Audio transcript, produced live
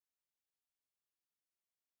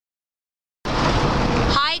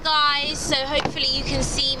so hopefully you can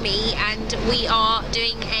see me, and we are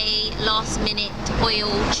doing a last minute oil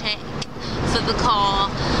check for the car.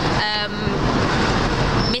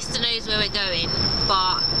 Mr. knows where we're going,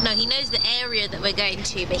 but no, he knows the area that we're going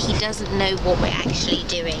to, but he doesn't know what we're actually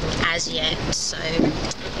doing as yet, so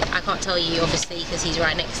I can't tell you obviously because he's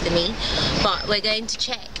right next to me, but we're going to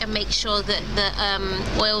check and make sure that the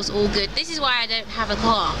oil's all good. This is why I don't have a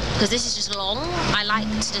car, because this is just long. I like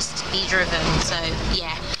to just be driven, so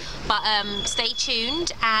yeah. But stay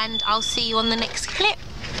tuned and I'll see you on the next clip.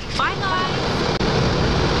 Bye guys.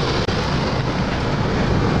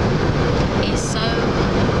 It's so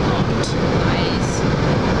hot, guys.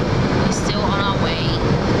 We're still on our way.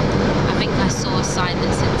 I think I saw a sign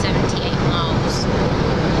that said 78 miles.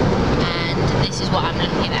 And this is what I'm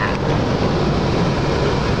looking at.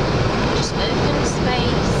 Just open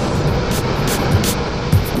space.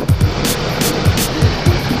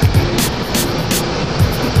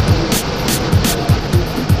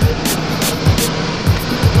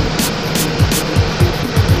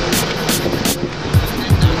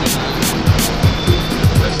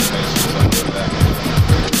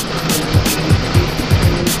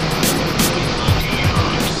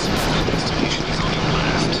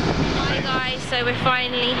 So we're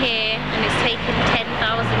finally here, and it's taken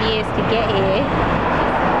 10,000 years to get here.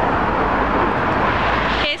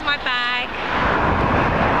 Here's my bag.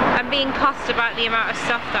 I'm being cussed about the amount of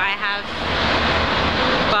stuff that I have,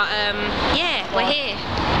 but yeah, we're here.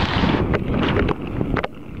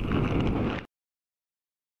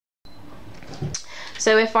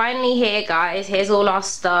 So we're finally here, guys. Here's all our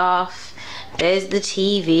stuff. There's the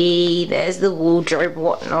TV, there's the wardrobe,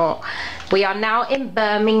 whatnot. We are now in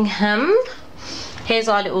Birmingham. Here's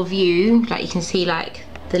our little view, like you can see, like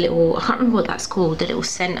the little, I can't remember what that's called, the little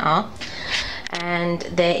centre. And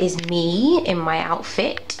there is me in my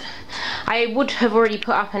outfit. I would have already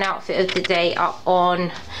put up an outfit of the day up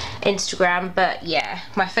on Instagram, but yeah,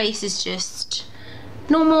 my face is just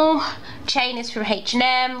normal. Chain is from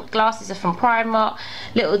H&M, glasses are from Primark,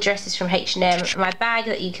 little dress is from H&M. My bag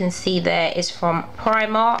that you can see there is from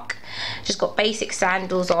Primark. Just got basic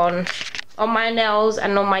sandals on. On my nails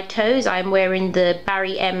and on my toes I'm wearing the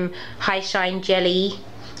Barry M High Shine Jelly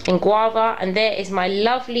in Guava, and there is my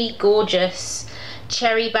lovely gorgeous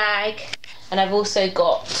cherry bag, and I've also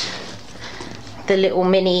got the little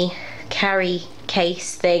mini carry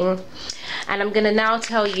case thing. And I'm gonna now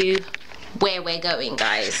tell you where we're going,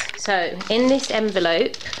 guys. So in this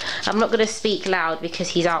envelope, I'm not gonna speak loud because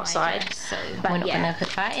he's outside, so but we're not gonna put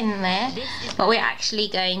that in there, but we're actually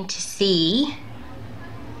going to see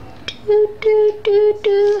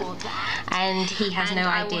and he has no idea.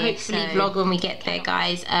 I will hopefully vlog when we get there,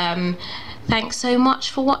 guys. Thanks so much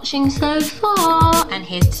for watching so far, and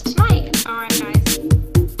here's to tonight. All right, guys.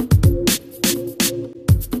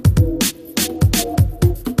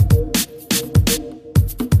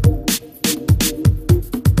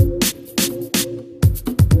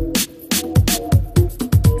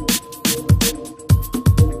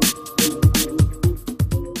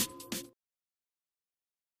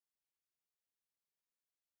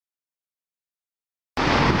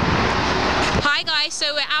 Hi guys,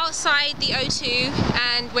 so we're outside the O2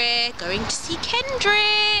 and we're going to see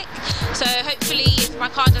Kendrick. So hopefully if my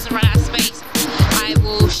car doesn't run out of space, I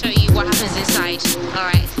will show you what happens inside.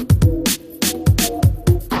 Alright.